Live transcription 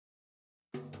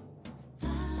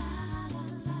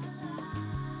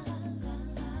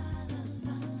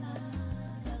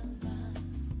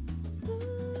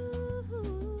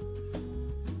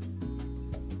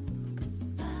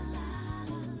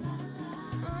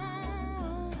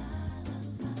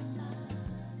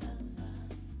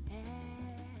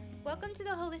Welcome to the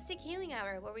Holistic Healing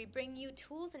Hour, where we bring you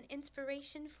tools and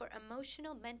inspiration for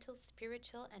emotional, mental,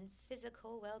 spiritual, and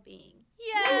physical well-being.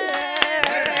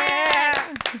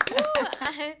 Yeah!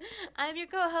 I'm your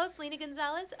co-host, Lena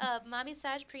Gonzalez of Mommy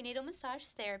Massage Prenatal Massage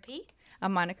Therapy.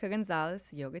 I'm Monica Gonzalez,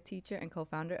 yoga teacher and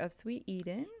co-founder of Sweet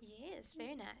Eden. Yes,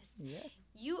 very nice. Yes.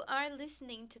 You are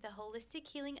listening to the Holistic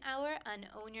Healing Hour on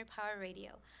Own Your Power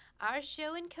Radio. Our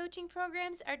show and coaching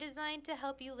programs are designed to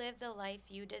help you live the life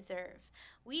you deserve.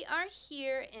 We are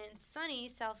here in sunny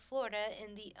South Florida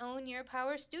in the Own Your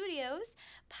Power studios,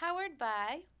 powered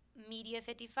by Media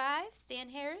 55, Stan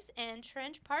Harris, and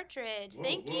Trent Partridge.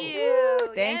 Thank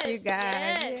you. Thank you, guys.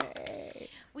 Yes. Yay.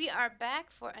 We are back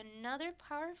for another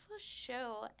powerful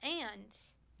show, and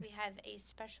we have a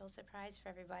special surprise for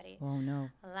everybody. Oh, no.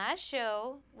 Last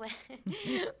show,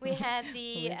 we had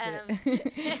the...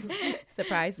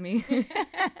 Surprise me.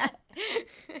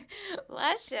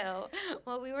 Last show,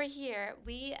 while we were here,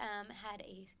 we had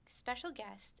a special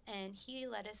guest, and he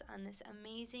led us on this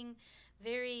amazing,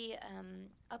 very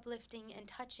uplifting and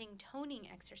touching toning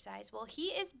exercise. Well, he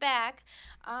is back,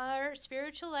 our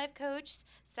spiritual life coach,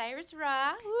 Cyrus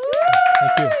Ra.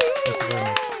 Thank you. Thank you very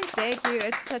much. Thank you.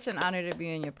 It's such an honor to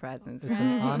be in your presence. It's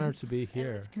an honor to be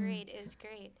here. It was great. It was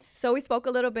great. So we spoke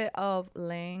a little bit of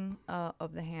laying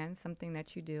of the hands, something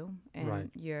that you do, and Right.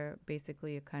 you're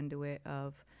basically a conduit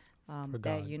of that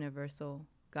God. universal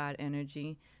God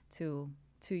energy to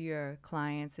your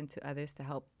clients and to others to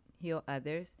help heal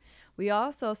others. We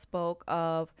also spoke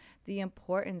of the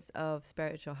importance of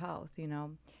spiritual health,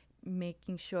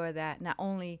 making sure that not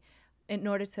only in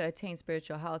order to attain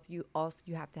spiritual health, you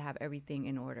have to have everything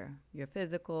in order. Your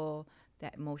physical,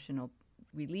 that emotional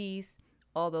release,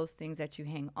 all those things that you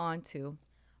hang on to.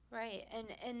 Right,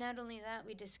 and not only that,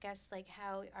 we discussed like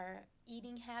how our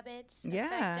eating habits Yeah.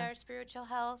 affect our spiritual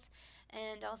health,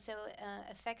 and also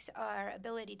affects our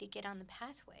ability to get on the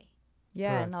pathway.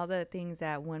 Yeah, Correct. and all the things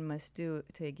that one must do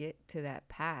to get to that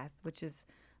path, which is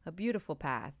a beautiful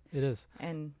path. It is.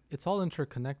 And It's all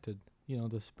interconnected.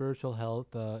 The spiritual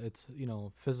health, it's,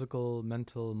 physical,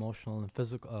 mental, emotional, and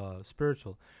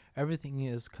spiritual. Everything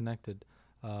is connected,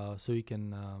 so you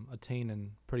can attain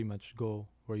and pretty much go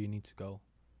where you need to go.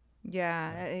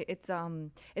 yeah, it's a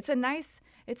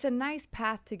nice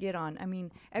path to get on. I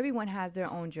mean, everyone has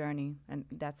their own journey, and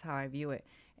that's how I view it.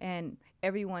 And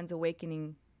everyone's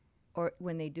awakening, or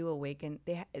when they do awaken,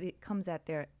 it comes at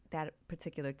that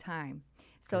particular time.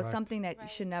 So it's Correct. something that you Right.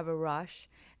 should never rush.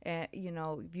 If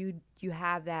you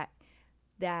have that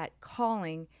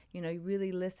calling, you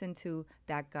really listen to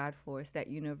that God force, that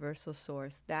universal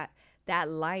source, that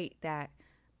light that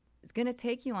is going to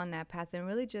take you on that path, and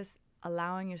really just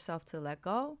allowing yourself to let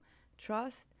go,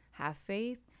 trust, have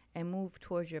faith, and move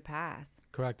towards your path.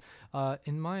 Correct.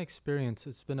 In my experience,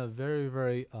 it's been a very,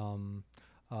 very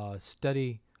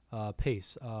steady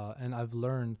pace, and I've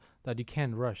learned that you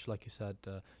can't rush, like you said.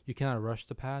 You cannot rush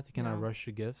the path. You cannot No. rush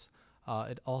your gifts.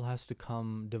 It all has to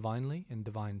come divinely in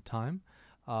divine time,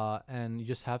 and you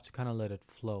just have to kind of let it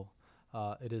flow.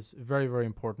 It is very, very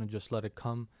important to just let it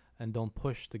come and don't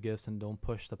push the gifts and don't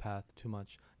push the path too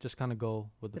much. Just kind of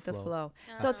go with the flow.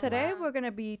 So today Wow. we're going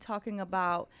to be talking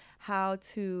about how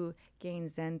to gain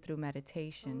Zen through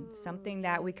meditation. Ooh, Something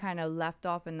that we kind of yes. left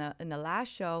off in the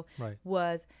last show Right.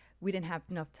 was we didn't have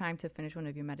enough time to finish one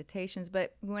of your meditations,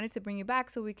 but we wanted to bring you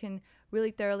back so we can really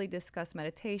thoroughly discuss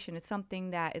meditation. It's something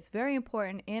that is very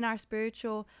important in our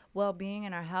spiritual well-being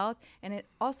and our health, and it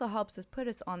also helps us put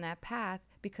us on that path,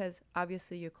 because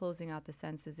obviously you're closing out the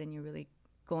senses and you're really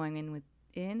going in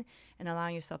within and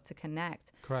allowing yourself to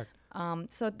connect. Correct.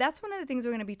 So that's one of the things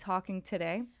we're going to be talking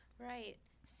today. Right.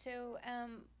 So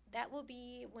that will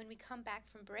be when we come back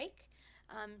from break.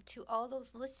 To all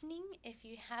those listening, if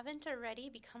you haven't already,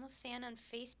 become a fan on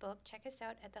Facebook. Check us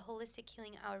out at the Holistic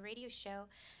Healing Hour radio show,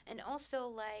 and also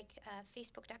like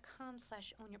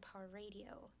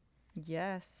facebook.com/ownyourpowerradio.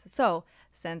 Yes. So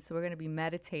since we're going to be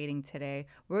meditating today,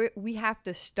 we have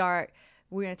to start.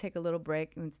 We're going to take a little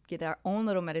break and get our own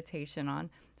little meditation on.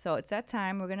 So it's that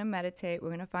time. We're going to meditate. We're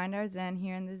going to find our Zen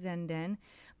here in the Zen Den.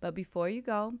 But before you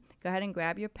go ahead and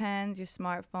grab your pens, your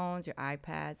smartphones, your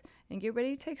iPads, and get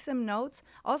ready to take some notes.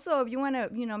 Also, if you want to,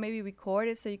 maybe record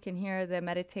it so you can hear the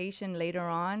meditation later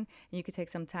on, and you can take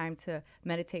some time to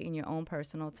meditate in your own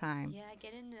personal time. Yeah,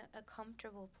 get in a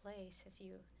comfortable place if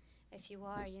you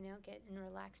are, get in a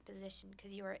relaxed position,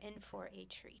 because you are in for a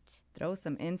treat. Throw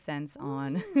some incense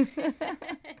on.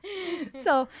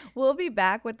 So we'll be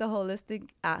back with the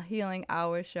Holistic Healing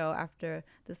Hour show after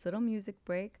this little music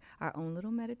break, our own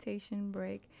little meditation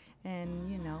break, and,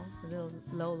 little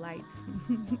low lights.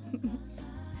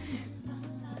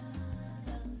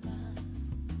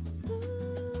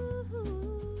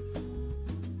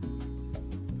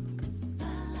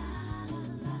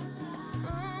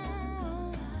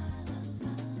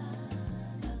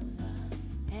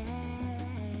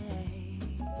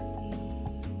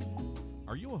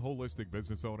 holistic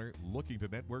business owner looking to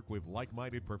network with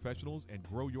like-minded professionals and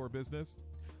grow your business?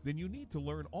 Then you need to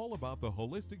learn all about the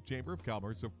Holistic Chamber of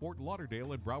Commerce of Fort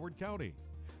Lauderdale and Broward County.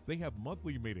 They have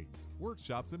monthly meetings,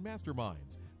 workshops, and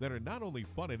masterminds that are not only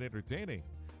fun and entertaining,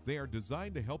 they are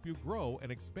designed to help you grow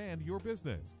and expand your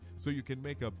business so you can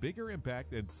make a bigger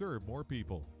impact and serve more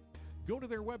people. Go to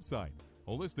their website,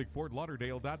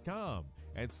 holisticfortlauderdale.com,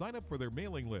 and sign up for their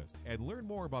mailing list and learn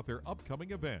more about their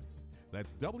upcoming events.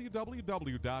 That's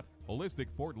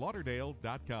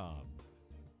www.holisticfortlauderdale.com.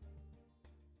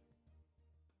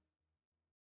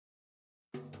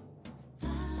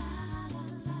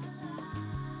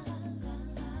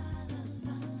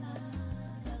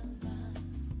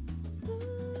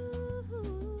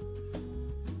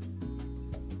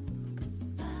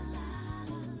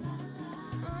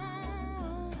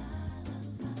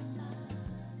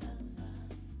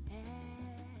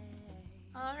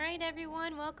 All right,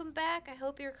 everyone, welcome back. I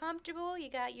hope you're comfortable. You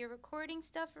got your recording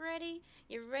stuff ready.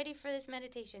 You're ready for this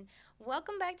meditation.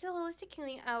 Welcome back to the Holistic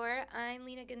Healing Hour. I'm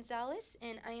Lena Gonzalez,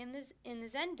 and I am in the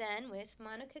Zen Den with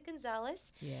Monica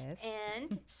Gonzalez Yes.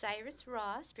 and Cyrus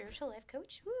Raw, spiritual life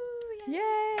coach. Woo! Yay!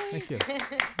 Yes. Thank you.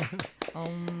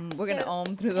 We're going to So-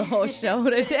 through the whole show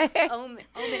today. Just ohm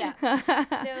it up.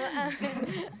 So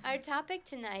our topic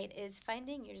tonight is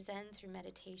finding your Zen through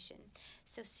meditation.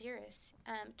 So Cyrus,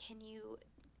 can you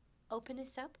open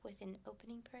us up with an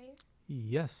opening prayer?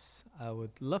 Yes, I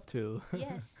would love to.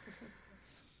 Yes.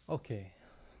 Okay.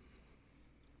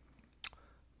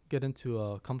 Get into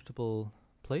a comfortable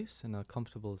place and a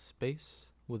comfortable space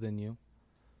within you.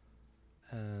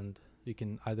 And you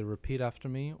can either repeat after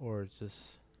me or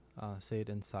just say it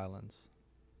in silence.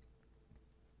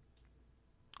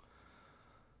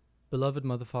 Beloved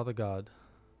Mother, Father God,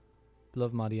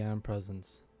 beloved Mighty I Am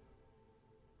Presence,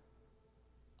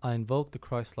 I invoke the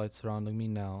Christ light surrounding me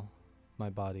now,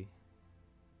 my body.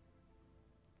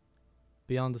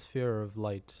 Beyond the sphere of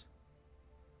light,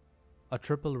 a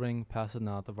triple ring passeth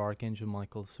out of Archangel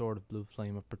Michael's sword of blue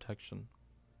flame of protection,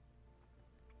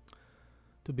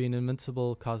 to be an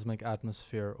invincible cosmic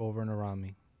atmosphere over and around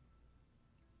me.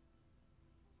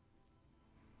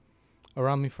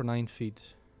 Around me for 9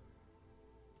 feet,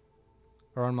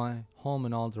 around my home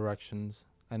in all directions,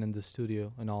 and in the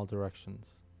studio in all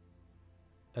directions,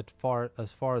 as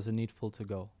far as the needful to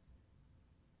go.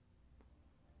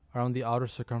 Around the outer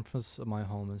circumference of my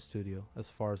home and studio, as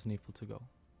far as needful to go.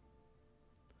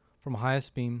 From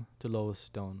highest beam to lowest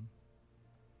stone.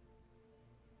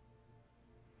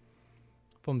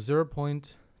 From 0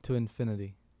 point to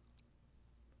infinity.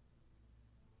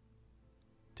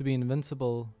 To be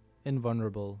invincible,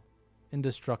 invulnerable,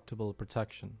 indestructible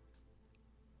protection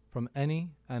from any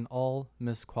and all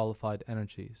misqualified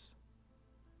energies,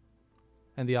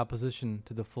 and the opposition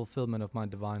to the fulfillment of my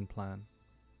divine plan,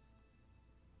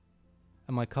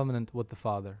 and my covenant with the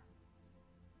Father,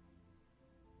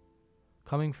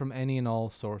 coming from any and all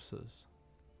sources,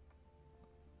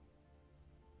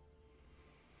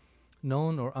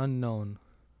 known or unknown,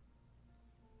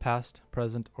 past,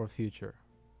 present, or future,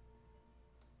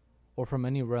 or from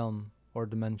any realm or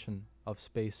dimension of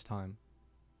space-time.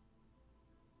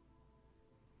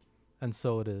 And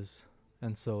so it is,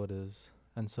 and so it is,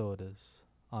 and so it is.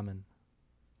 Amen.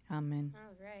 Amen.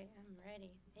 All right, I'm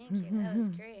ready. Thank you. That was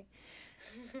great.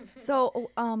 So,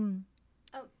 Oh.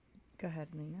 Go ahead,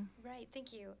 Lena. Right,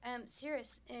 thank you.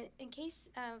 Cyrus, in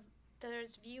case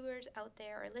there's viewers out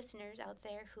there or listeners out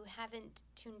there who haven't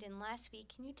tuned in last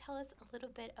week, can you tell us a little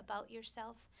bit about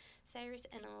yourself, Cyrus,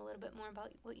 and a little bit more about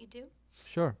what you do?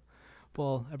 Sure.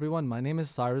 Well, everyone, my name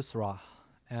is Cyrus Ra,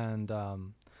 and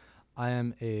I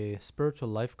am a spiritual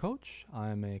life coach. I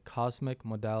am a cosmic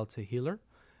modality healer,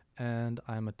 and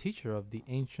I am a teacher of the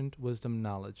ancient wisdom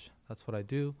knowledge. That's what I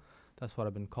do. That's what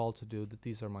I've been called to do.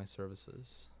 These are my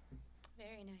services.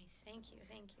 Very nice. Thank you.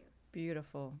 Thank you.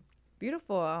 Beautiful.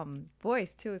 Beautiful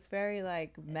voice, too. It's very,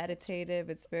 like, meditative.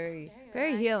 It's very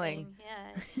relaxing. healing.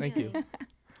 Yeah, it's Thank you. healing.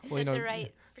 It's Well, at you the know,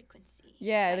 right frequency.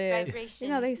 Yeah, right it is. vibration.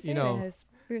 You know, they say You know- that has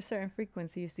for certain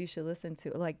frequencies you should listen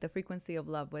to, like the frequency of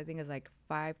love, what I think is like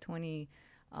 520.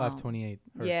 528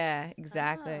 hertz. Yeah,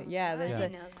 exactly. Oh, Yeah, wow, there's I Yeah.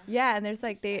 didn't know that. yeah, and there's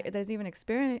like Interesting. there's even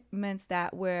experiments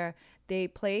that where they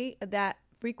play that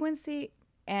frequency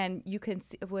and you can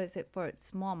see, was it for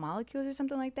small molecules or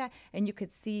something like that, and you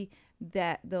could see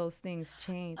that those things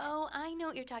change. Oh, I know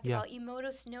what you're talking Yeah. about.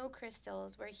 Emoto snow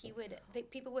crystals, where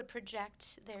people would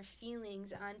project their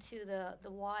feelings onto the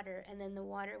water, and then the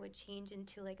water would change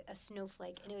into like a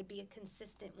snowflake, and it would be a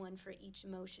consistent one for each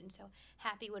emotion. So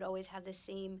happy would always have the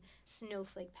same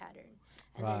snowflake pattern,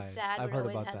 and then Right. sad I've would heard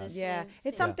always about have the that. Yeah, same. it's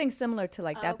same. Yeah. something similar to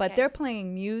like that, but Okay. they're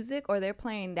playing music or they're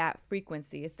playing that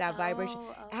frequency. It's that vibration.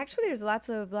 Oh, oh, Actually, there's lots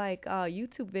of like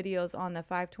YouTube videos on the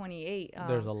 528.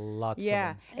 There's a lots of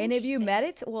Yeah, them. and if you Interesting.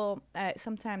 meditate, well,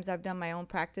 sometimes I've done my own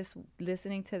practice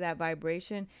listening to that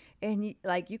vibration, and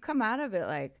you come out of it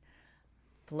like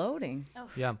floating. Oh,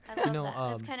 Yeah. I You love know, that.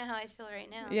 That's kind of how I feel right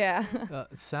now. Yeah.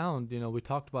 sound, we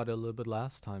talked about it a little bit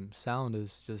last time. Sound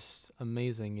is just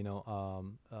amazing.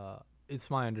 It's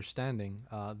my understanding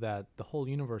that the whole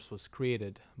universe was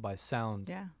created by sound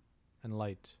Yeah. and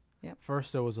light. Yep.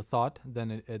 First there was a thought,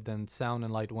 then sound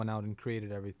and light went out and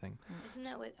created everything. Isn't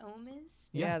that what Om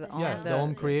is? Yeah, the yeah, sound. the Om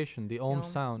Yeah. creation, the Om Om,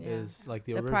 sound yeah. is like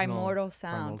the The original primordial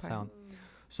sound. primordial sound. Ooh.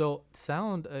 So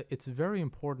sound, it's very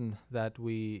important that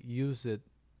we use it,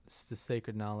 the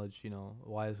sacred knowledge,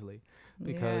 wisely,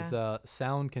 because Yeah,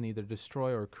 sound can either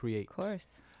destroy or create. of course.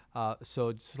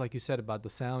 So just like you said about the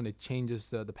sound, it changes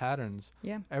the patterns.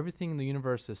 Yeah. Everything in the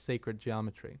universe is sacred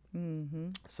geometry.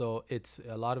 Mm-hmm. So it's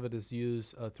a lot of it is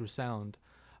used through sound,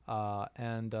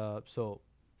 and so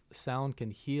sound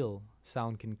can heal,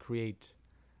 sound can create,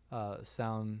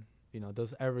 sound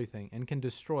does everything and can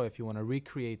destroy if you want to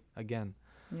recreate again.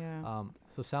 Yeah.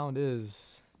 So sound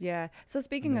is Yeah. So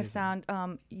speaking amazing. of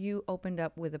sound, you opened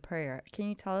up with a prayer. Can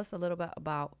you tell us a little bit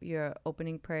about your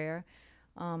opening prayer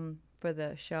for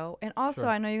the show? And also, Sure.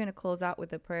 I know you're going to close out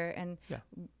with a prayer, and Yeah.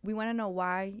 we want to know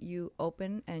why you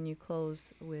open and you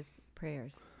close with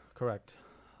prayers. correct.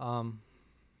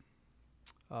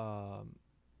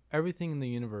 Everything in the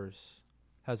universe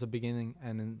has a beginning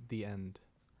and the end.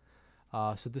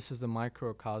 So this is the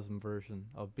microcosm version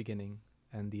of beginning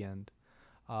and the end.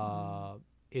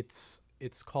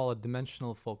 It's called a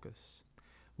dimensional focus.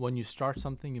 When you start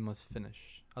something, you must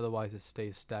finish. Otherwise, it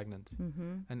stays stagnant.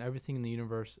 Mm-hmm. And everything in the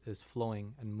universe is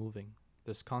flowing and moving.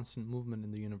 There's constant movement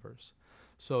in the universe.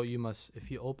 So if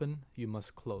you open, you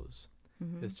must close.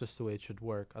 Mm-hmm. It's just the way it should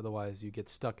work. Otherwise, you get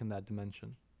stuck in that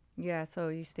dimension. Yeah. So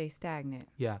you stay stagnant.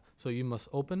 Yeah. So you must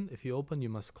open. If you open, you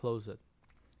must close it.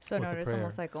 So in With a order, it's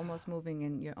almost prayer. like almost moving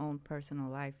in your own personal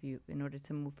life. In order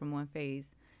to move from one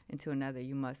phase into another,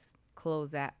 you must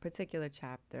close that particular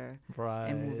chapter Right.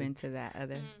 and move into that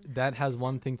other. That has Makes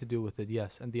one sense. thing to do with it,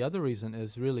 yes. And the other reason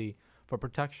is really for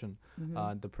protection.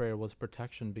 Mm-hmm. The prayer was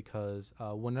protection because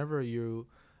whenever you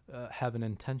have an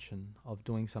intention of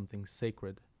doing something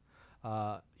sacred,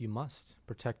 you must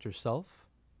protect yourself,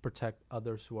 protect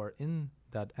others who are in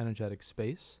that energetic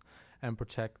space, and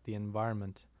protect the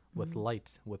environment with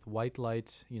light, with white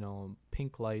light,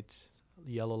 pink light,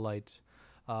 yellow light,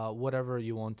 whatever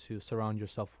you want to surround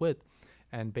yourself with,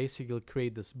 and basically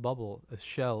create this bubble, a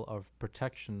shell of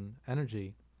protection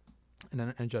energy, and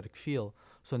an energetic field,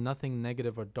 so nothing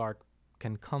negative or dark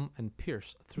can come and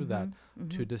pierce through that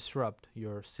to disrupt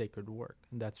your sacred work.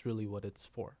 And that's really what it's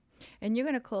for. And you're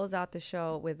going to close out the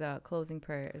show with a closing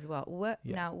prayer as well.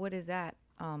 Yeah. Now, what is that?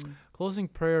 Closing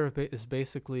prayer is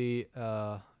basically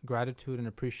gratitude and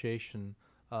appreciation,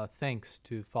 thanks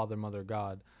to Father, Mother,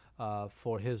 God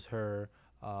for her,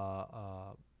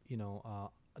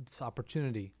 this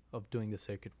opportunity of doing the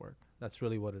sacred work. That's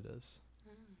really what it is.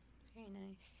 Very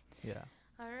nice. Yeah.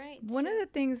 All right. One of the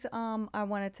things I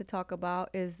wanted to talk about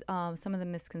is some of the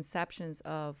misconceptions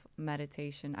of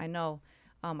meditation. I know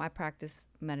I practice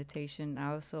meditation.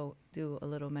 I also do a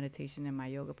little meditation in my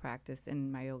yoga practice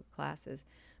in my yoga classes.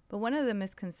 But one of the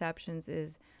misconceptions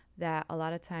is that a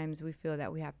lot of times we feel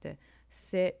that we have to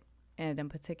sit in a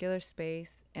particular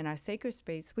space, in our sacred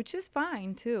space, which is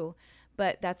fine too,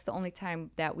 but that's the only time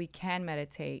that we can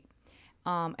meditate.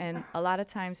 And a lot of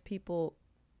times people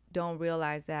don't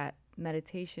realize that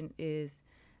meditation is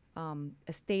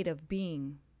a state of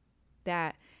being,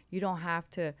 that you don't have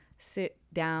to sit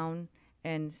down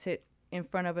and sit in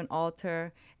front of an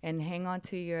altar and hang on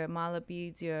to your mala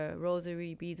beads, your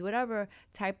rosary beads, whatever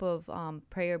type of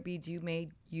prayer beads you may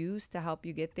use to help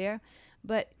you get there.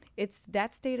 But it's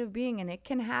that state of being, and it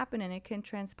can happen and it can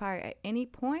transpire at any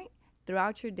point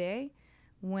throughout your day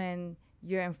when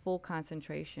you're in full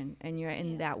concentration and you're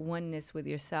in that oneness with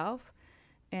yourself.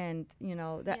 And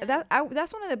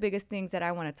that's one of the biggest things that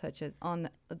I want to touch is on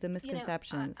the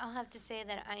misconceptions. I'll have to say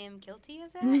that I am guilty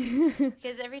of that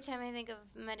because every time I think of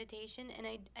meditation, and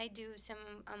I do some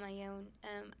on my own,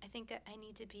 I think I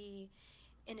need to be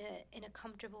in a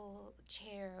comfortable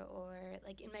chair, or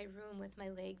like in my room with my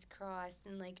legs crossed,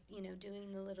 and like,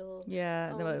 doing the little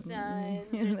Yeah, signs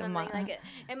or the something like it.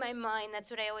 In my mind, that's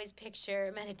what I always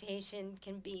picture meditation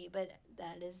can be, but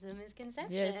that is the yeah, it's a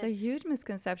misconception. huge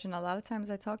misconception. A lot of times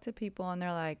I talk to people and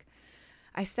they're like,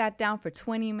 I sat down for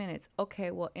 20 minutes.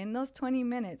 Okay, well, in those 20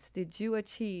 minutes, did you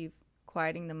achieve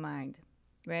quieting the mind?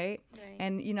 Right? Right.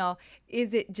 And,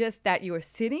 is it just that you were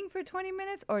sitting for 20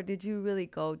 minutes, or did you really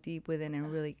go deep within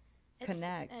and really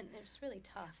connect? And it's really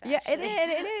tough, Yeah, it actually. is.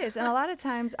 It is. And a lot of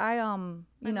times My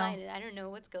mind, I don't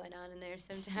know what's going on in there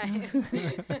sometimes.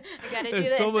 I gotta do There's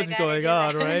this. so I much gotta going do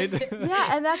on, that. right?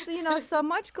 yeah, and that's so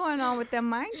much going on with their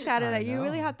mind chatter I that you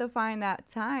really know. have to find that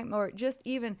time, or just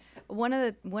even one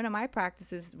of my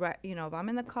practices, right? If I'm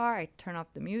in the car, I turn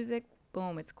off the music,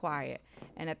 boom, it's quiet,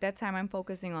 and at that time I'm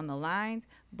focusing on the lines,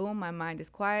 boom, my mind is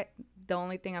quiet. The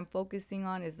only thing I'm focusing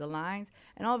on is the lines,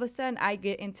 and all of a sudden I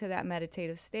get into that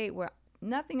meditative state where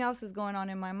nothing else is going on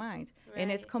in my mind, and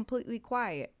it's Right. completely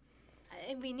quiet.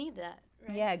 And we need that,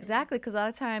 right? Yeah, exactly. Because a lot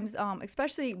of times,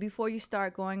 especially before you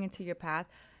start going into your path,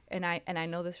 and I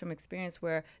know this from experience,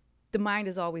 where the mind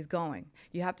is always going.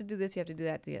 You have to do this. You have to do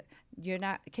that. You're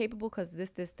not capable because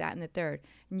this, that, and the third.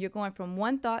 And you're going from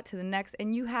one thought to the next,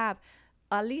 and you have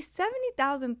at least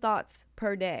 70,000 thoughts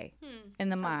per day in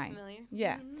the Sounds mind. familiar.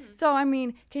 Yeah. Mhm. So I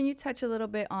mean, can you touch a little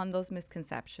bit on those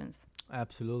misconceptions?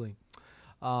 Absolutely.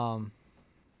 Um,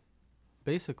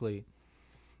 Basically,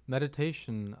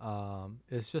 meditation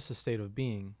is just a state of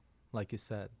being, like you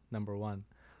said, number one.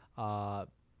 Uh,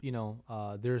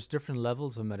 there's different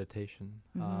levels of meditation.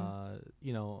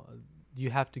 You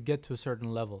have to get to a certain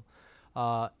level.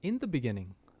 In the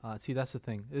beginning, see, that's the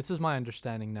thing. This is my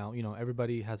understanding now.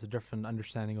 Everybody has a different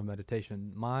understanding of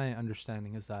meditation. My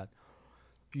understanding is that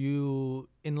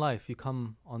in life, you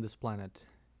come on this planet,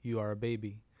 you are a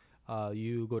baby,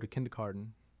 you go to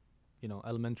kindergarten,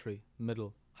 elementary,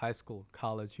 middle, high school,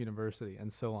 college, university,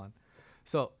 and so on.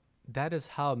 So that is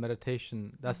how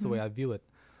meditation, that's the way I view it.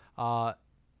 Uh,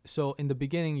 so in the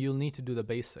beginning, you'll need to do the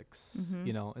basics.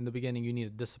 In the beginning, you need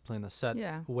a discipline, a set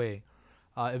Yeah. way.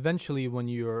 Eventually, when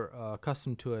you're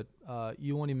accustomed to it,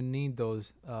 you won't even need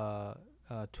those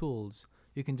tools.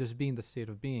 You can just be in the state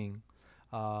of being.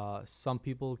 Some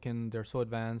people they're so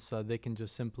advanced, they can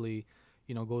just simply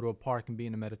go to a park and be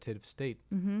in a meditative state.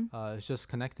 It's just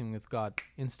connecting with God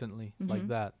instantly, like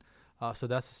that. So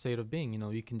that's a state of being.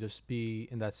 You can just be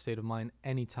in that state of mind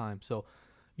anytime. So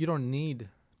you don't need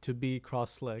to be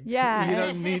cross-legged. Yeah. You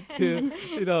don't need to,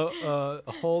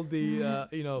 hold the,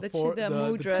 The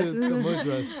mudras. the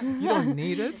mudras. You don't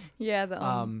need it. Yeah.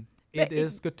 It but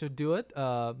is good to do it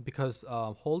because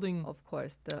holding of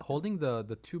course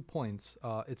the 2 points,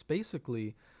 it's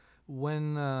basically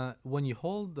when you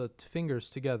hold the fingers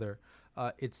together,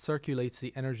 it circulates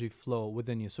the energy flow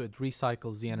within you, so it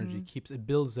recycles the energy, it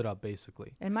builds it up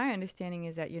basically. And my understanding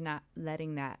is that you're not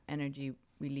letting that energy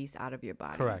release out of your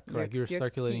body. Correct. You're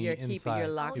circulating you're it keeping, inside. you're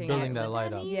You're locking building it. that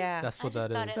light up. Yeah. That's I what just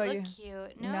that thought is. So it you-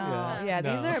 looked cute. No. Yeah,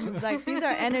 No. these are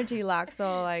energy locks.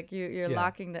 So like you're Yeah.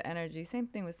 locking the energy. Same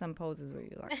thing with some poses where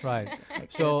you lock. Right.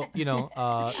 So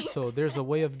so there's a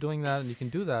way of doing that, and you can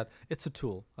do that. It's a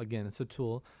tool. Again, it's a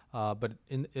tool. But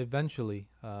eventually,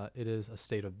 it is a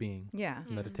state of being. Yeah.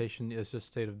 Meditation is just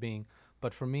state of being.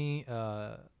 But for me,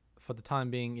 for the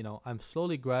time being, I'm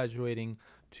slowly graduating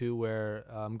to where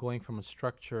I'm going from a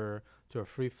structure to a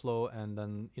free flow, and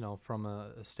then from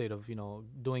a state of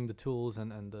doing the tools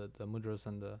and the mudras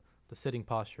and the sitting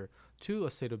posture to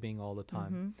a state of being all the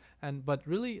time. But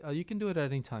really, you can do it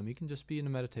at any time. You can just be in a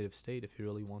meditative state if you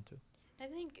really want to. I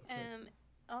think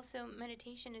also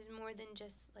meditation is more than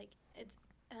just like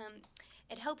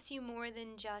it helps you more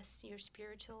than just your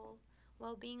spiritual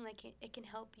well-being. Like it can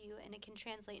help you, and it can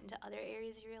translate into other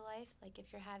areas of your life. Like if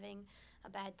you're having a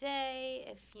bad day,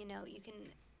 if you can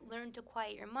learn to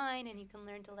quiet your mind, and you can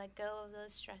learn to let go of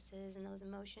those stresses and those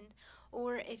emotions.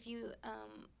 Or if you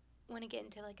want to get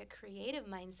into like a creative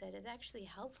mindset, it's actually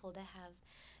helpful to have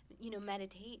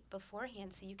meditate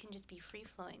beforehand, so you can just be free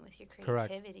flowing with your Correct.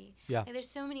 creativity. Yeah. Like, there's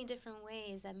so many different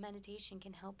ways that meditation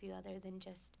can help you, other than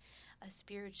just a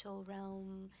spiritual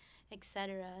realm,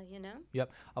 etc.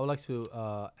 Yep. I would like to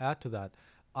add to that.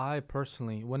 I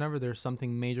personally, whenever there's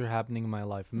something major happening in my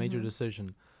life, a major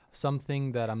decision,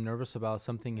 something that I'm nervous about,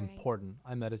 something Right. important,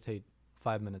 I meditate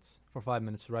 5 minutes, for 5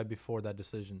 minutes right before that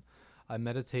decision. I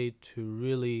meditate to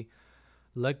really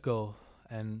let go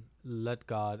and let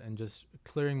God, and just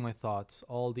clearing my thoughts,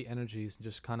 all the energies,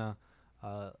 just kind of,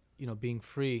 being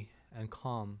free and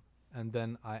calm. And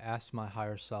then I ask my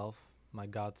higher self, my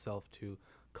God self, to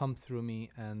come through me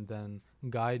and then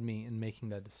guide me in making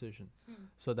that decision.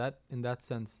 So that, in that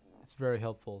sense, it's very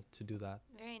helpful to do that.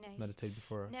 Very nice. Meditate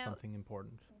before Now, something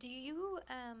important. do you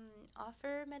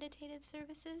offer meditative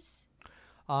services?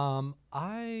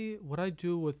 What I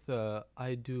do with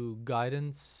I do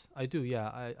guidance. I do, yeah.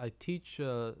 I teach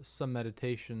some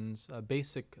meditations,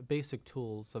 basic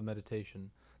tools of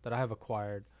meditation that I have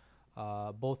acquired,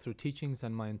 both through teachings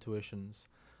and my intuitions.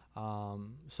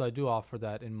 So I do offer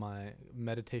that in my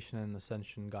meditation and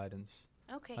ascension guidance.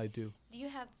 Okay. I do. Do you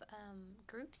have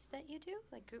groups that you do,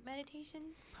 like group meditation?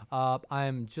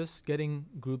 I'm just getting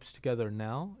groups together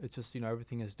now. It's just,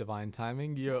 everything is divine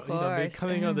timing. Of Me course.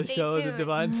 coming So on the stay show is a tuned.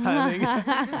 divine timing.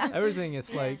 Everything is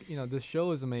Yeah. like, this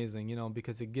show is amazing,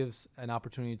 because it gives an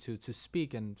opportunity to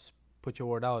speak and put your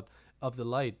word out of the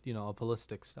light, of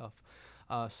holistic stuff.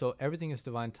 So everything is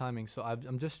divine timing. So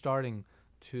I'm just starting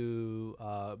to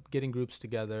getting groups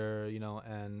together,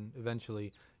 and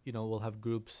eventually, we'll have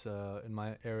groups in my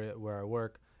area where I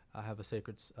work. I have a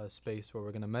sacred space where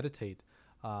we're going to meditate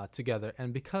together.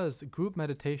 And because group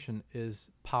meditation is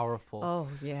powerful, Oh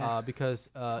yeah. because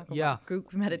Talk yeah, about group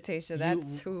meditation. you-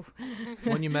 That's who.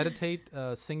 when you meditate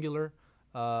singular,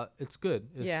 it's good.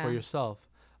 It's Yeah. for yourself.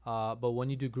 But when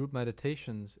you do group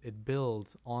meditations, it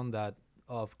builds on that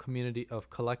of community, of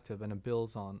collective, and it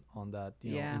builds on that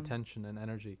Yeah. intention and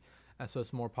energy. And so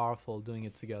it's more powerful doing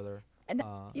it together. And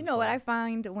you know what I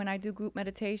find when I do group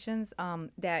meditations,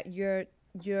 that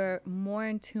you're more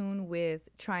in tune with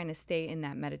trying to stay in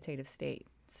that meditative state.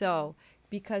 So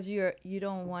because you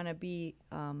don't want to be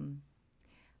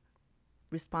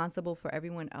responsible for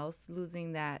everyone else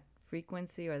losing that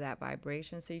frequency or that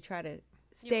vibration, so you try to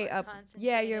stay more up.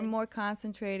 Yeah, you're concentrated. more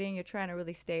concentrating. You're trying to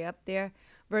really stay up there.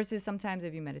 Versus sometimes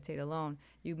if you meditate alone,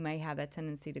 you may have that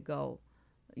tendency to go,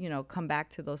 come back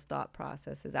to those thought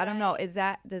processes. I don't know.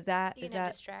 Right. Does that You is know, that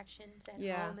distractions at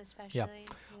Yeah. home, especially.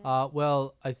 Yeah.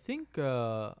 Well, I think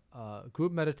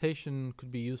group meditation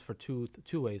could be used for two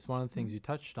ways. One of the things you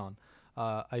touched on,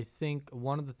 I think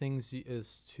one of the things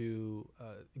is to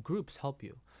groups help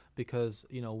you because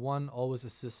one always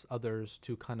assists others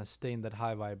to kind of stay in that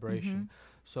high vibration.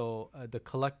 So the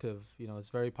collective, is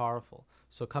very powerful.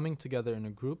 So coming together in a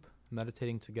group,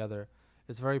 meditating together,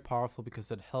 it's very powerful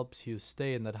because it helps you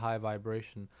stay in that high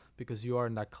vibration because you are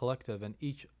in that collective, and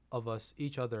each of us,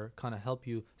 each other, kind of help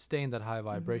you stay in that high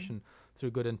vibration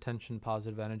through good intention,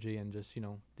 positive energy, and just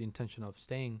the intention of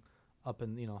staying up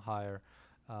and higher.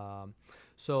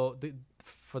 So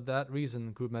for that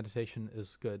reason, group meditation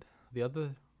is good. The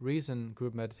other reason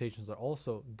group meditations are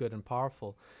also good and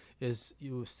powerful is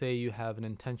you say you have an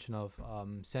intention of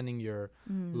sending your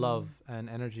love and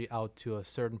energy out to a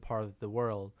certain part of the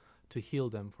world to heal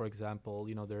them. For example,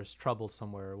 there's trouble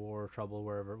somewhere, war, trouble,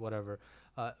 wherever, whatever.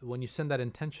 When you send that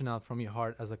intention out from your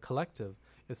heart as a collective,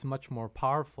 it's much more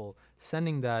powerful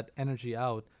sending that energy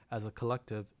out as a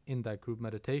collective in that group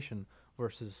meditation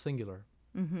versus singular.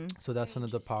 So that's Very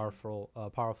another interesting.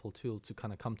 powerful tool to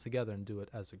kind of come together and do it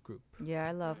as a group.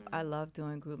 Yeah, I love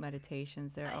doing group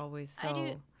meditations. They're always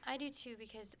so. I do too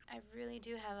because I really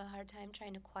do have a hard time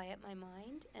trying to quiet my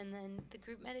mind, and then the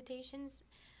group meditations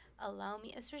allow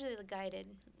me, especially the guided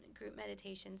group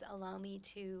meditations, allow me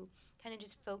to kind of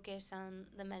just focus on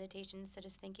the meditation instead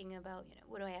of thinking about,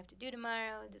 what do I have to do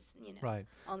tomorrow? Just, Right.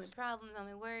 all my problems, all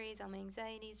my worries, all my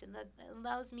anxieties. And that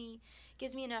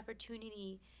gives me an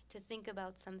opportunity to think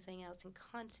about something else and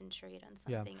concentrate on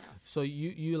something else. So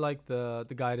you like the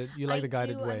guided the guided I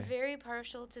do. way. I'm very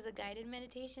partial to the guided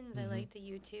meditations. I like the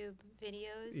YouTube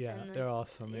videos. Yeah, and they're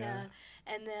awesome. yeah,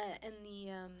 and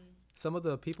the Some of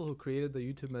the people who created the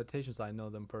YouTube meditations, I know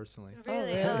them personally.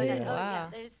 really, really? yeah, Wow.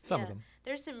 there's Some of them.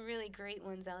 there's some really great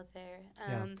ones out there.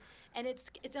 Yeah. And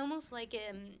it's almost like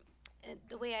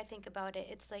the way I think about it,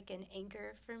 it's like an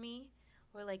anchor for me,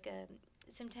 or like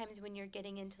sometimes when you're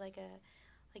getting into like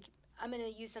I'm going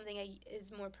to use something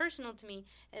is more personal to me,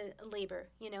 labor.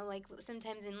 Like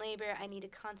sometimes in labor, I need to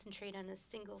concentrate on a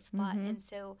single spot. And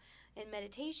so in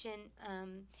meditation,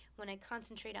 when I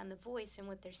concentrate on the voice and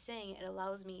what they're saying, it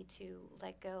allows me to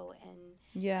let go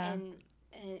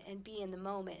and be in the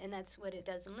moment. And that's what it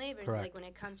does in labor. It's Correct. like when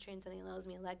I concentrate on something, it allows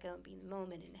me to let go and be in the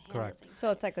moment and handle Correct. things. So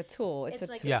it's like a tool. It's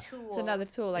like Yeah. a tool. It's another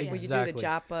tool, like where you do Exactly. the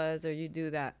japas or you do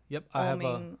that Yep, I have a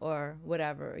oming or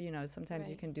whatever. Sometimes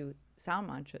you Right. can do sound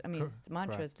mantras. I mean, Cor-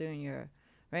 mantras correct. during your,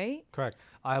 right? correct.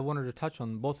 I wanted to touch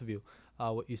on both of you,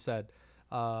 what you said.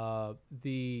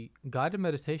 The guided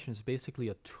meditation is basically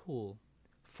a tool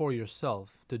for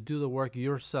yourself to do the work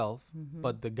yourself,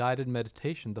 but the guided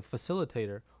meditation, the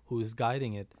facilitator who is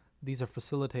guiding it, these are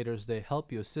facilitators. They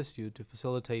help you, assist you to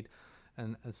facilitate,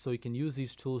 and so you can use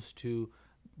these tools to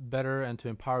better and to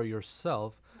empower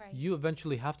yourself. Right. You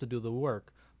eventually have to do the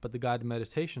work, but the guided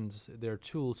meditations, they're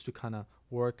tools to kind of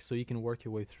work, so you can work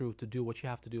your way through to do what you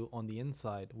have to do on the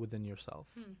inside within yourself.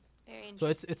 Very So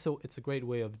interesting. it's a great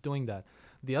way of doing that.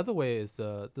 The other way is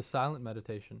the silent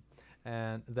meditation,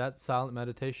 and that silent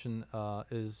meditation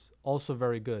is also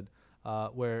very good,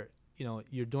 where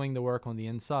you're doing the work on the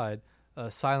inside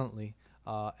silently,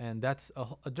 and that's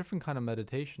a different kind of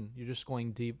meditation. You're just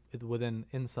going deep within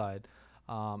inside,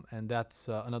 and that's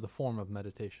another form of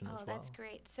meditation Oh, as that's well.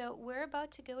 great. So we're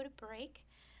about to go to break.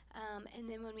 And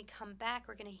then when we come back,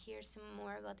 we're going to hear some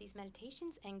more about these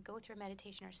meditations and go through a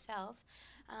meditation ourselves.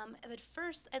 But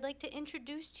first, I'd like to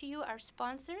introduce to you our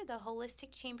sponsor, the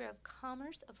Holistic Chamber of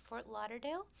Commerce of Fort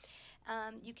Lauderdale.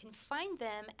 You can find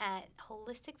them at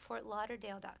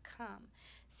holisticfortlauderdale.com.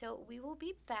 So we will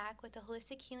be back with the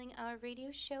Holistic Healing Hour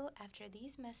radio show after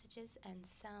these messages and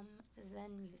some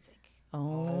Zen music.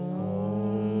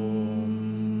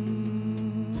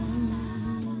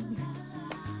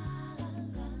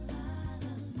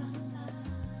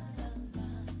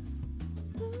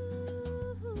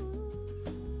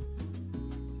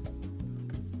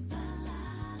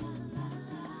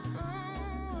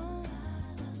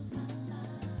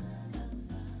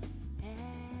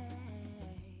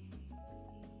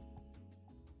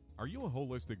 Are you a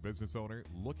holistic business owner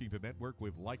looking to network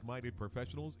with like-minded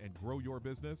professionals and grow your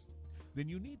business? Then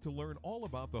you need to learn all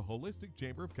about the Holistic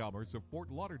Chamber of Commerce of Fort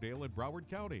Lauderdale and Broward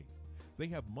County. They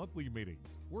have monthly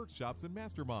meetings, workshops, and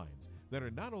masterminds that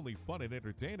are not only fun and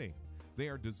entertaining, they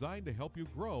are designed to help you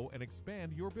grow and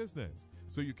expand your business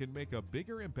so you can make a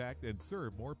bigger impact and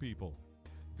serve more people.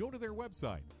 Go to their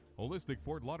website,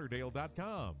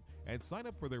 holisticfortlauderdale.com, and sign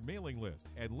up for their mailing list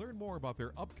and learn more about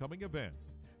their upcoming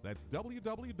events. That's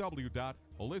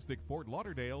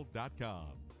www.holisticfortlauderdale.com.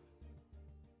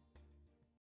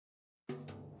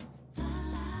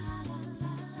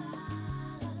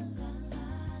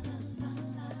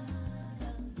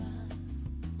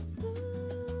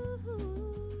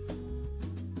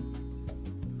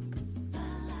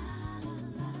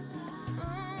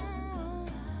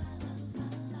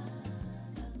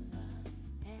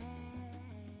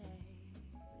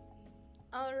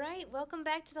 All right, welcome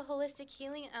back to the Holistic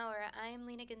Healing Hour. I am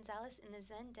Lena Gonzalez in the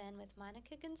Zen Den with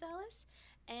Monica Gonzalez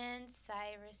and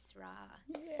Cyrus Ra.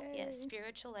 Yes,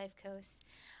 spiritual life coach.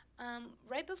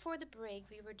 Right before the break,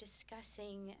 we were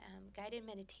discussing guided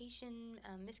meditation,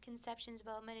 misconceptions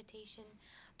about meditation,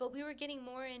 but we were getting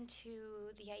more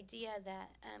into the idea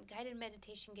that guided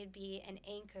meditation could be an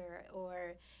anchor,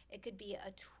 or it could be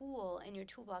a tool in your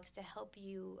toolbox to help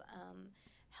you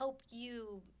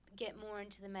get more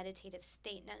into the meditative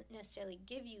state, not necessarily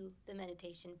give you the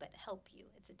meditation, but help you.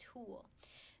 It's a tool.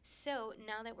 So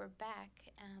now that we're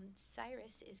back,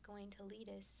 Cyrus is going to lead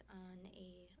us on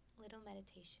a little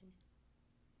meditation.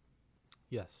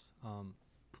 Yes.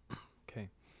 Okay.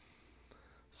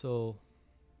 So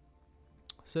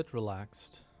sit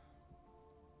relaxed,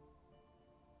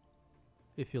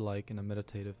 if you like, in a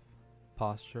meditative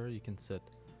posture. You can sit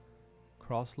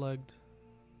cross-legged.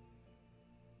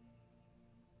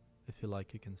 If you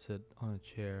like, you can sit on a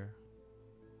chair.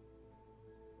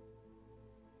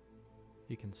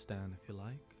 You can stand if you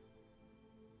like.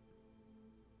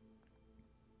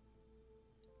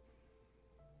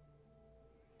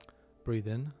 Breathe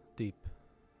in deep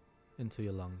into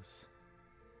your lungs.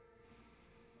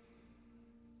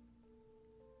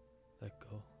 Let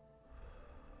go.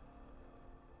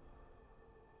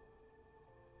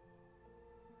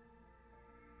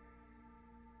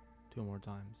 Two more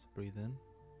times. Breathe in.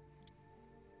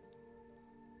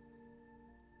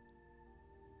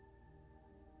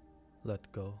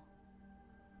 Let go.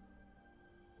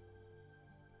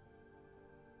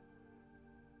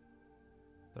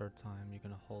 Third time, you're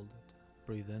going to hold it.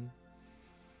 Breathe in.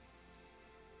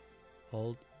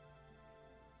 Hold.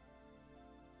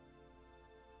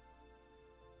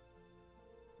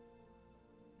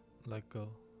 Let go.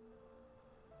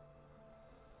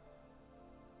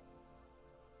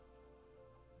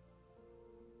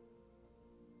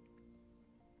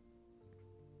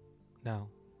 Now,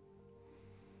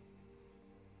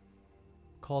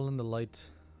 call in the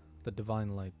light, the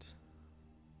divine light,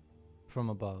 from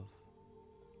above,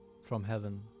 from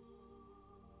heaven,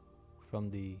 from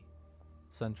the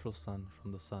central sun,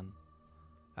 from the sun.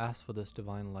 Ask for this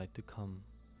divine light to come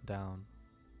down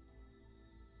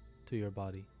to your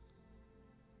body.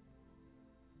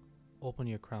 Open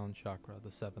your crown chakra, the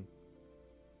seventh.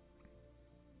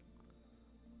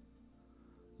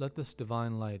 Let this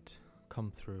divine light come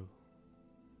through.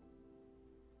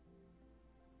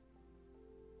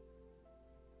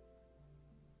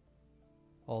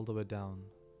 All the way down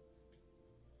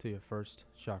to your first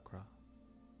chakra.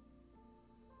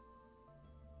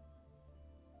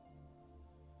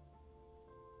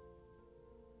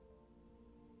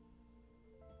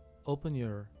 Open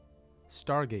your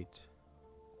Stargate.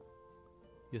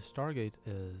 Your Stargate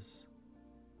is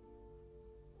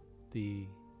the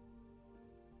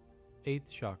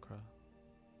 8th chakra,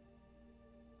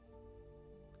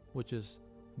 which is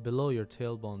below your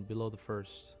tailbone, below the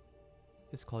first.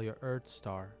 It's called your Earth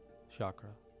Star chakra.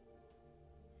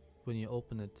 When you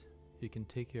open it, you can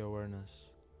take your awareness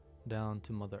down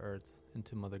to Mother Earth,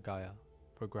 into Mother Gaia,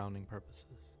 for grounding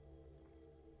purposes.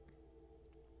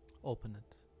 Open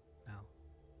it now.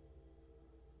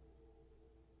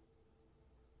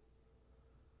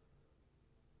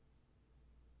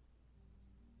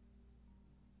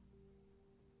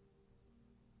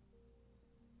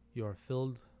 You are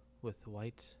filled with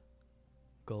white,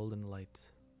 golden light.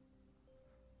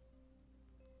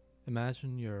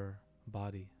 Imagine your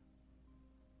body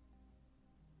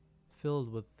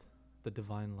filled with the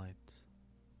divine light.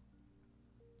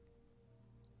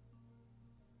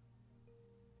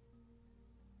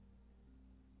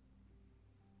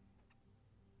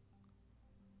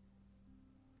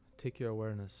 Take your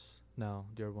awareness now,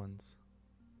 dear ones,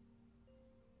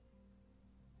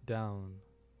 down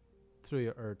through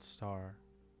your Earth Star,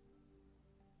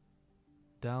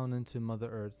 down into Mother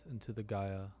Earth, into the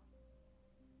Gaia,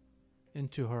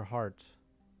 into her heart,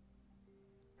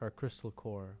 her crystal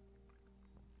core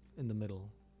in the middle,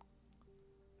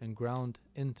 and ground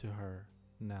into her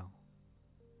now.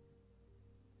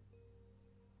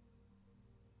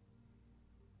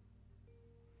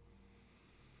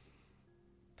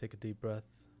 Take a deep breath.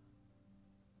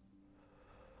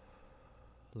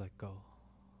 Let go.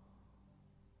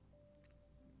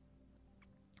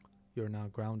 You're now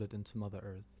grounded into Mother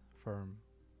Earth, firm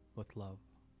with love.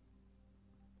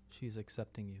 She's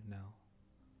accepting you now.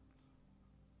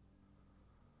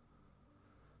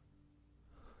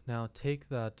 Now take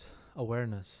that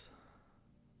awareness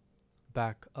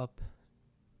back up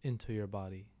into your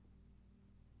body,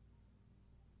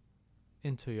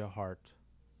 into your heart,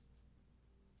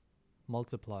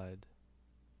 multiplied.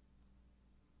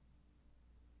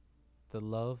 The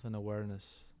love and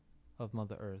awareness of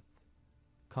Mother Earth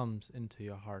comes into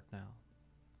your heart now.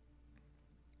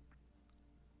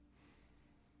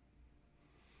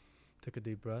 Take a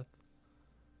deep breath.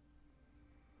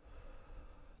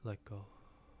 Let go.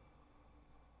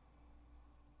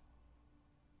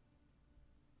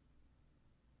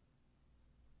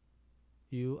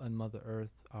 You and Mother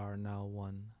Earth are now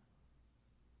one.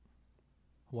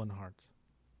 One heart.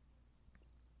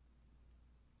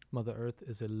 Mother Earth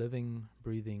is a living,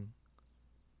 breathing,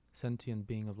 sentient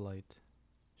being of light.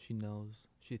 She knows,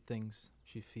 she thinks,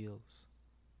 she feels,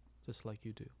 just like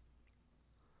you do.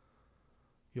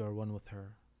 You are one with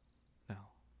her now.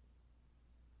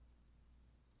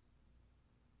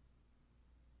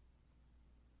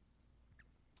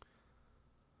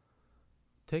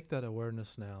 Take that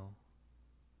awareness now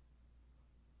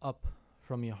up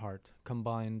from your heart,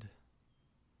 combined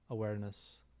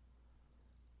awareness.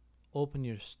 Open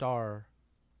your star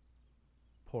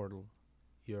portal,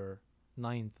 your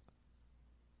 9th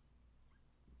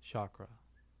chakra,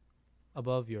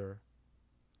 above your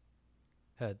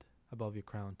head, above your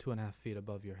crown, 2.5 feet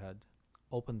above your head.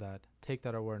 Open that, take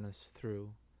that awareness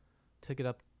through, take it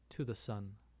up to the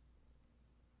sun,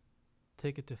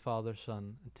 take it to Father,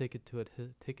 Son, and take it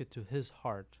to his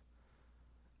heart,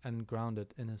 and ground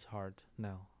it in his heart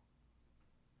now.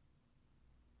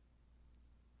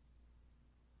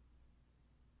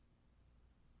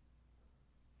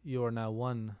 You are now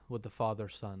one with the Father,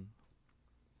 Son.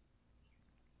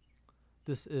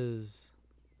 This is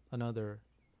another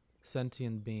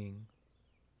sentient being,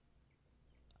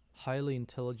 highly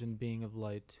intelligent being of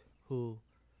light who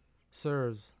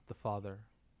serves the Father,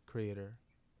 Creator,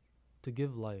 to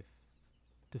give life,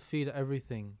 to feed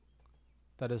everything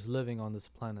that is living on this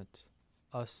planet.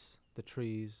 Us, the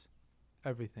trees,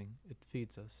 everything. It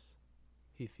feeds us.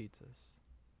 He feeds us.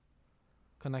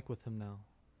 Connect with him now.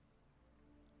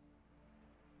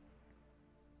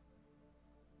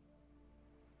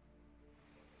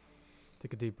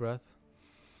 Take a deep breath.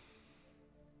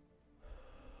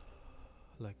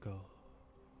 Let go.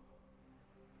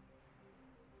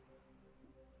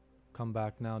 Come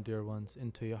back now, dear ones,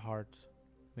 into your heart.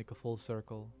 Make a full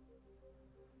circle.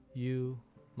 You,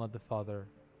 Mother, Father,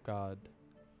 God.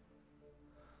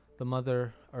 The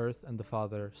Mother, Earth, and the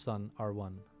Father, Son are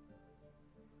one.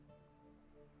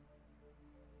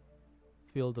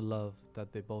 Feel the love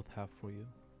that they both have for you.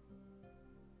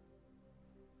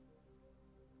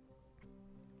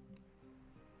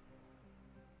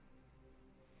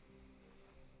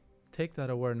 Take that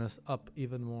awareness up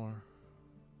even more.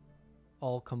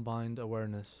 All combined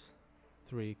awareness,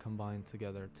 3 combined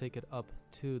together. Take it up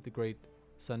to the great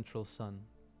central sun,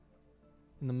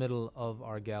 in the middle of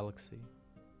our galaxy.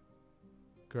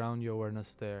 Ground your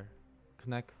awareness there.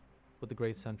 Connect with the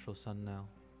great central sun now.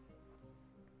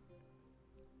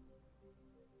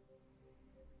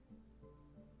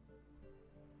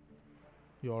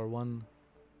 You are one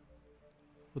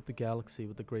with the galaxy,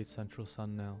 with the great central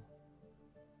sun now.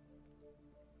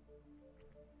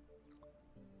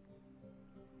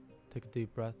 Take a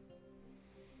deep breath.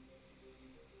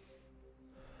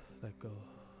 Let go.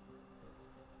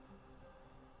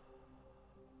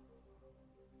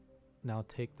 Now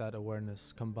take that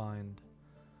awareness combined.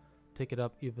 Take it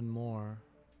up even more.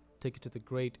 Take it to the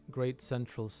great, great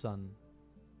central sun.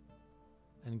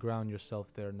 And ground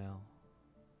yourself there now.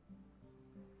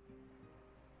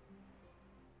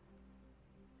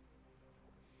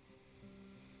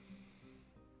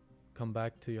 Come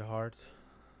back to your heart.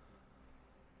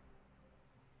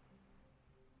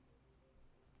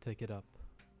 Take it up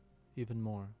even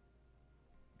more.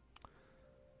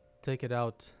 Take it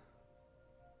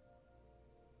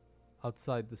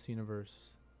outside this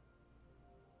universe,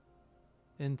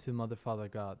 into Mother, Father,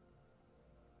 God.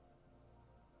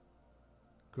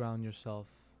 Ground yourself,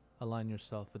 align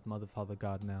yourself with Mother, Father,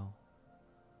 God now.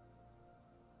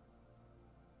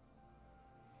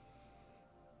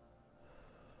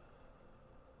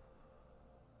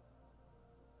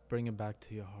 Bring it back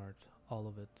to your heart, all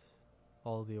of it,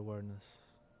 all the awareness,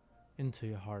 into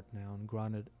your heart now, and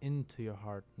ground it into your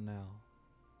heart now.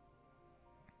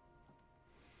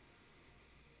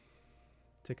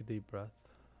 Take a deep breath.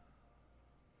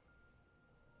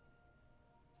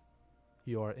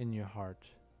 You are in your heart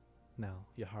now.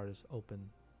 Your heart is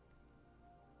open.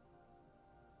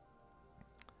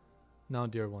 Now,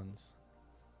 dear ones,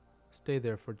 stay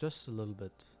there for just a little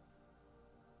bit.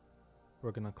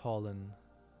 We're going to call in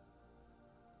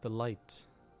the light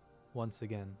once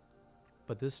again,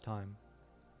 but this time,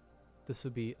 this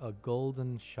would be a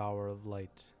golden shower of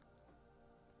light.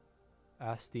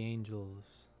 Ask the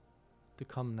angels to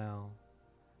come now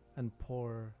and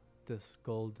pour this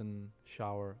golden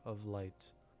shower of light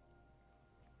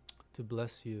to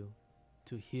bless you,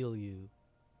 to heal you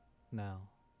now.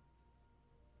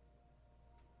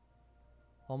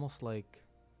 Almost like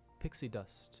pixie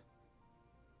dust.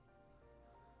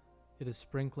 It is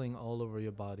sprinkling all over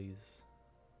your bodies.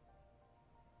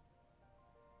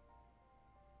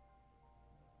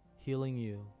 Healing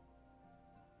you,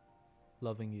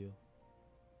 loving you.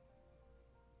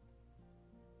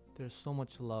 There's so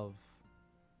much love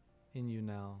in you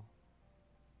now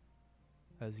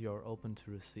as you're open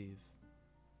to receive.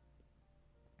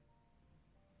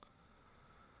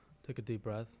 Take a deep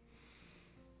breath.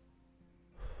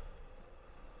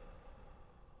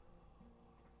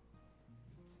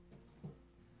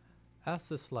 Ask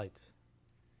this light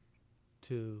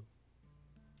to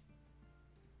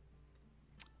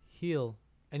heal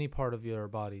any part of your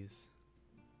bodies.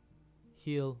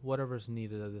 Heal whatever's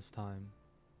needed at this time.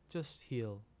 Just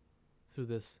heal through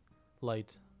this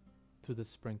light, through the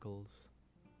sprinkles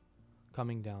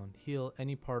coming down. Heal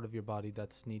any part of your body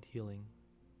that's need healing.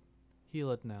 Heal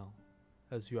it now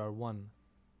as you are one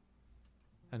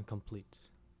and complete.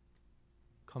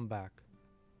 Come back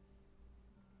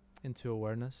into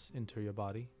awareness, into your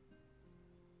body.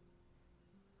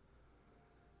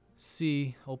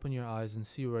 See, open your eyes and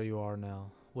see where you are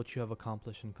now, what you have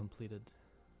accomplished and completed.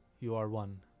 You are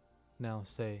one. Now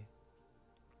say,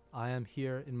 I am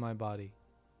here in my body,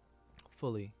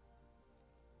 fully,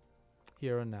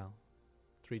 here and now,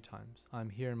 3 times. I am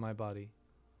here in my body,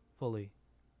 fully,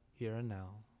 here and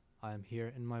now. I am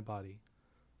here in my body,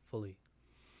 fully,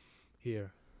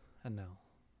 here and now.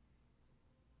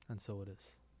 And so it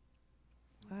is.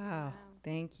 Wow.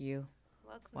 Thank you.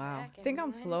 Welcome Wow. back, I think I'm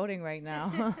everyone. floating right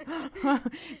now.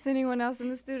 Is anyone else in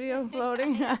the studio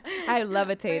floating? I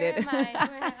levitated. Where am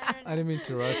I? I didn't mean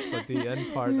to rush, but the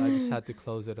end part, I just had to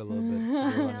close it a little bit. We're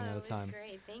running No, out it of was time.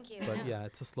 great. Thank you. But No. yeah,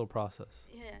 it's a slow process.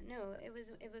 Yeah, no, it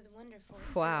was wonderful.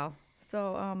 Wow.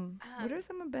 So, what are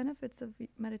some of the benefits of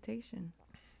meditation?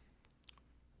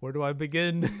 Where do I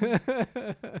begin?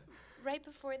 Right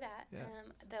before that, Yeah.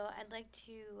 though, I'd like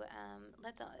to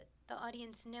let the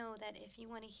audience know that if you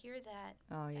want to hear that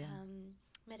Oh, yeah.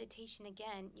 meditation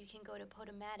again, you can go to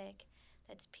Podomatic.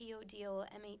 That's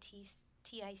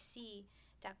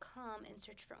PODOMATTIC.com and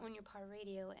search for Own Your Power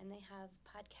Radio, and they have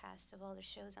podcasts of all the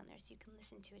shows on there, so you can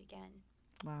listen to it again.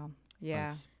 Wow.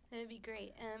 Yeah. Nice. That would be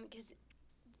great,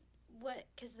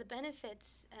 because the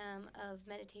benefits of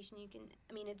meditation,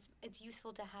 it's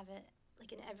useful to have it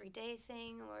like an everyday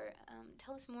thing, or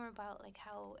tell us more about like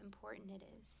how important it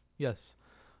is. Yes,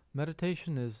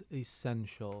 meditation is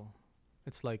essential.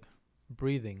 It's like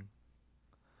breathing.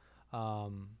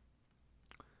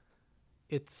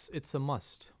 it's a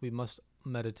must. We must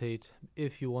meditate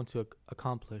if you want to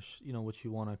accomplish, what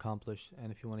you want to accomplish,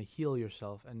 and if you want to heal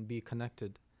yourself and be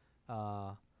connected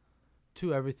uh,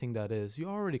 to everything that is. You're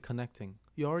already connecting.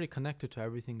 You're already connected to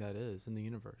everything that is in the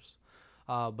universe.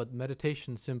 But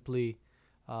meditation simply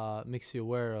makes you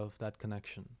aware of that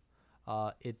connection.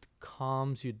 It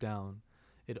calms you down.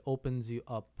 It opens you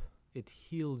up. It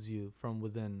heals you from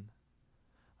within.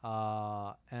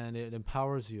 And it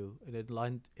empowers you. It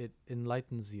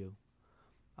enlightens you.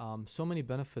 So many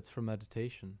benefits from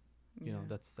meditation.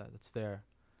 That's there.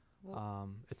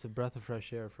 It's a breath of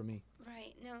fresh air for me.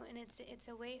 Right. No, and it's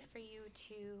a way for you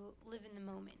to live in the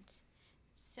moment.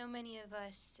 So many of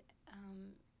us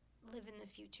live in the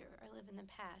future or live in the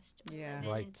past. Or Yeah. live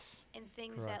Right. in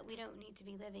things that we don't need to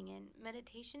be living in.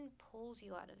 Meditation pulls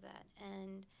you out of that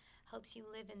and helps you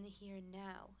live in the here and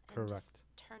now and Correct. just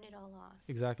turn it all off.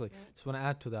 Exactly. Right? So I want to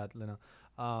add to that, Lina.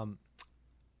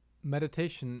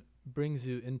 Meditation brings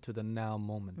you into the now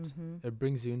moment. Mm-hmm. It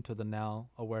brings you into the now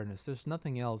awareness. There's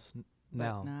nothing else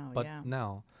now, but yeah.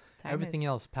 now. Time Everything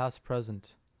else, past,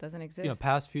 present, doesn't exist.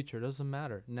 past, future, doesn't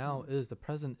matter. Now is the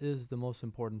present is the most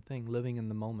important thing, living in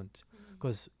the moment.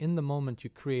 Because in the moment, you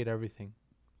create everything.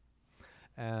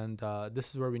 And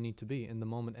this is where we need to be, in the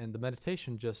moment. And the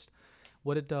meditation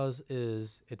what it does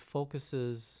is it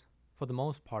focuses, for the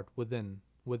most part, within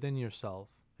yourself.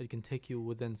 It can take you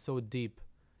within so deep,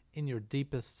 in your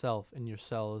deepest self, in your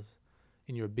cells,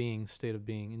 in your being, state of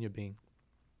being, in your being.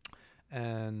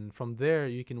 And from there,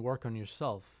 you can work on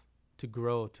yourself to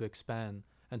grow, to expand,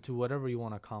 and to whatever you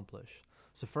want to accomplish.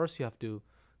 So first you have to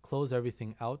close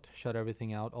everything out, shut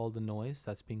everything out, all the noise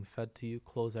that's being fed to you,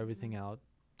 close everything out,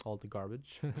 all the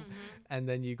garbage. And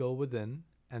then you go within,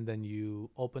 and then you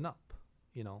open up,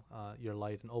 your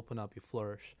light, and open up, you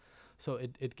flourish. So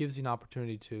it gives you an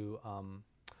opportunity to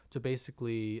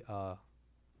basically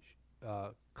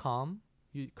calm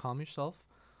yourself,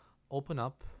 open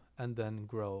up, and then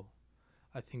grow.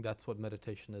 I think that's what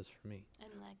meditation is for me. And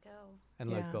let go. And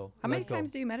let go. How many Let go.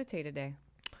 times do you meditate a day?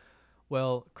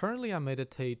 Well, currently I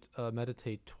meditate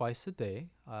twice a day.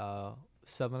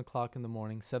 7 o'clock in the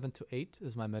morning, 7 to 8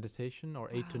 is my meditation, or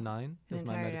 8 to Wow. 9 An is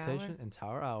my entire meditation.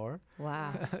 Entire hour.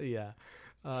 Wow. Yeah.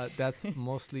 That's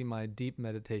mostly my deep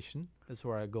meditation. That's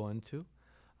where I go into.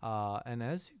 And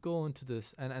as you go into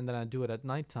this, and then I do it at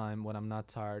nighttime when I'm not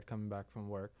tired coming back from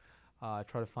work. I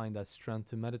try to find that strength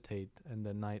to meditate in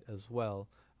the night as well.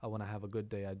 When I have a good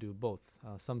day, I do both.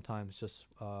 Sometimes just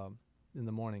in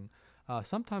the morning.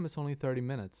 Sometimes it's only 30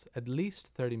 minutes, at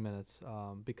least 30 minutes,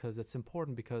 because it's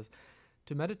important. Because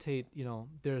to meditate,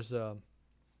 there's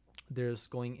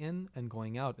going in and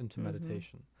going out into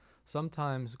meditation.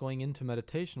 Sometimes going into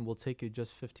meditation will take you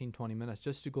just 15, 20 minutes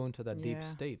just to go into that deep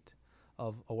state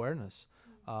of awareness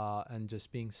and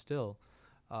just being still.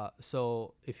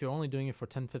 So if you're only doing it for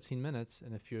 10, 15 minutes,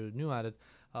 and if you're new at it,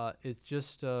 it's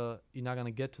just you're not going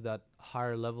to get to that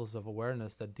higher levels of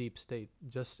awareness, that deep state,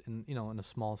 just in a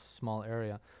small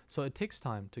area. So it takes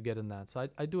time to get in that. So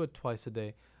I do it twice a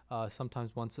day,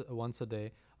 sometimes once a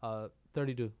day,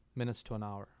 30 minutes to an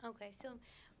hour. Okay, so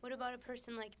what about a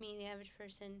person like me, the average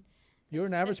person? You're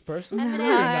an average person? I'm an No,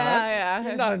 you're average not. Yeah.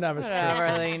 You're not an average Whatever,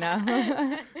 person.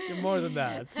 Lena. You're more than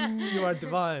that. You are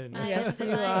divine. Yes, you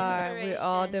divine are. We're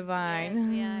all inspiration. divine. Yes,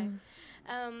 we are.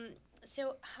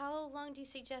 So how long do you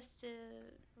suggest a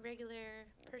regular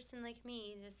person like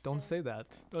me just Don't say that.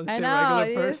 Don't I say know. regular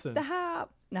you person.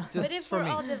 Stop. No. Just But if for we're me.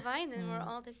 all divine, then we're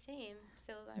all the same.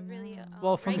 So I really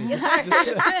Well, for me. regular. Just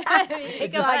So I say-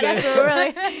 guess we're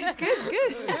really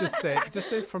good. just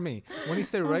say for me. When you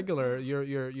say regular,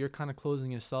 you're kind of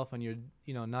closing yourself, and you're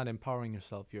not empowering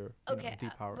yourself. You're Okay,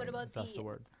 depowering. what about that's the the-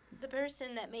 word. The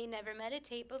person that may never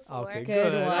meditate before. Okay,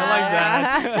 Good good. one. I like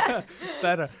that.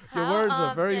 Better. Your How words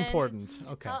are very often- important.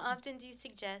 Okay. How often do you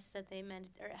suggest that they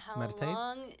meditate, or how Meditate?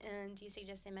 long do you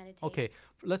suggest they meditate? Okay.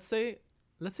 Let's say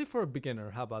for a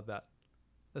beginner, how about that?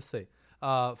 Let's say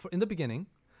for in the beginning,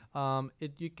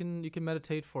 you can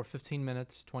meditate for 15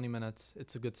 minutes, 20 minutes.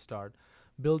 It's a good start.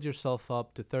 Build yourself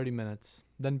up to 30 minutes,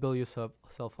 then build yourself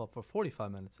up for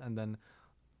 45 minutes, and then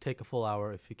take a full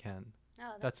hour if you can.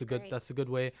 Oh, That's a great. good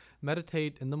way.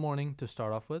 Meditate in the morning to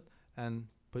start off with, and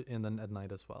put in then at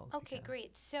night as well. if you Okay, can.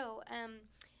 great. So,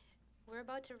 we're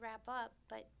about to wrap up,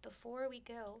 but before we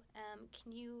go,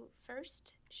 can you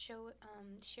first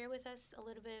share with us a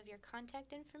little bit of your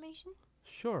contact information?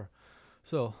 Sure.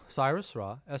 So Cyrus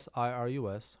Ra,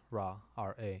 Sirus Ra,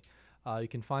 R-A. You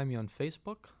can find me on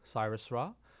Facebook, Cyrus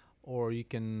Ra, or you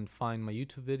can find my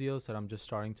YouTube videos that I'm just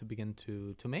starting to begin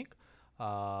to make.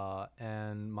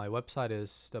 And my website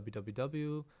is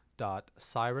www.cyrusra,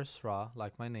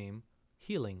 like my name,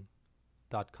 healing,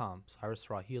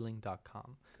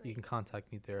 cyrusrawhealing.com. You can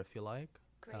contact me there if you like.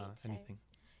 Great. Anything.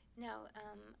 Now,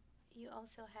 you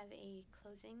also have a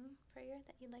closing prayer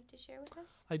that you'd like to share with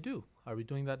us? I do. Are we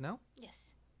doing that now?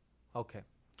 Yes. Okay.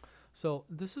 So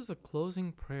this is a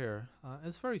closing prayer.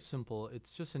 It's very simple.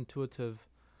 It's just intuitive,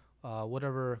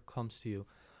 whatever comes to you.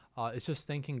 It's just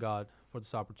thanking God for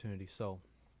this opportunity. So,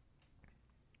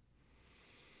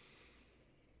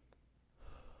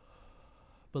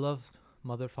 beloved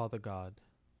Mother, Father God,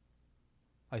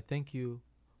 I thank you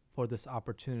for this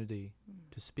opportunity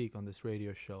to speak on this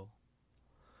radio show.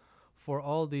 For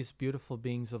all these beautiful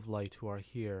beings of light who are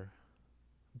here,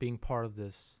 being part of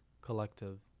this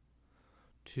collective,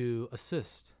 to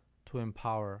assist, to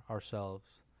empower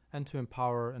ourselves, and to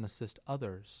empower and assist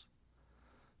others.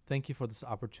 Thank you for this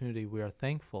opportunity. We are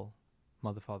thankful,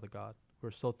 Mother, Father God.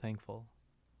 We're so thankful.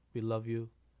 We love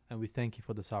you, and we thank you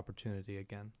for this opportunity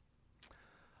again.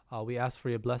 We ask for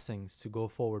your blessings to go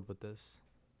forward with this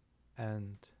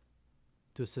and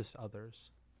to assist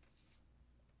others.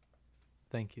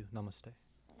 Thank you. Namaste.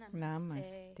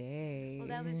 Namaste. Well,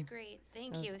 that was great.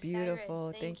 Thank That you, was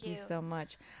beautiful. Cyrus. Thank you so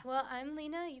much. Well, I'm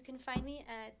Lena. You can find me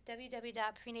at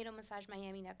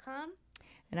www.prenatalmassagemiami.com.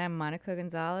 And I'm Monica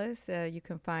Gonzalez. You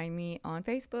can find me on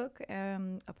Facebook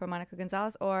for Monica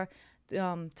Gonzalez or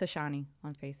Tashani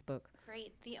on Facebook.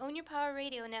 Great. The Own Your Power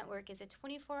Radio Network is a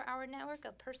 24-hour network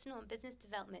of personal and business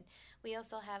development. We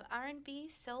also have R&B,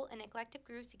 soul, and eclectic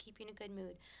grooves to keep you in a good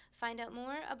mood. Find out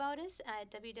more about us at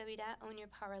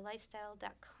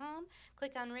www.ownyourpowerlifestyle.com.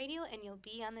 Click on radio and you'll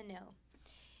be on the know.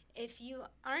 If you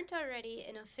aren't already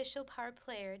an official Power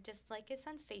player, just like us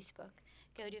on Facebook.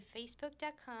 Go to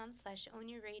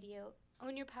facebook.com/ownyourradio,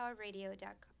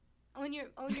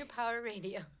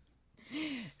 ownyourpowerradio.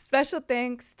 Special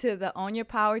thanks to the Own Your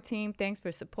Power team. Thanks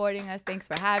for supporting us. Thanks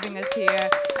for having us here.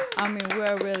 I mean,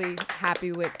 we're really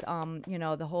happy with,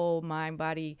 the whole mind,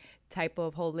 body type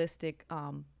of holistic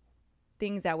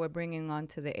things that we're bringing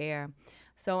onto the air.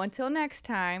 So until next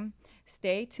time,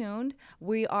 stay tuned.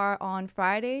 We are on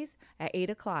Fridays at 8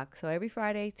 o'clock. So every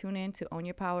Friday, tune in to Own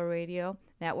Your Power Radio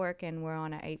Network, and we're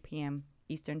on at 8 p.m.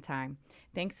 Eastern Time.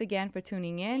 Thanks again for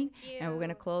tuning in. Thank you. And we're going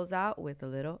to close out with a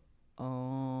little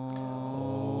Om.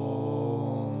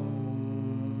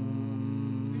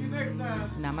 See you next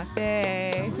time.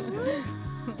 Namaste.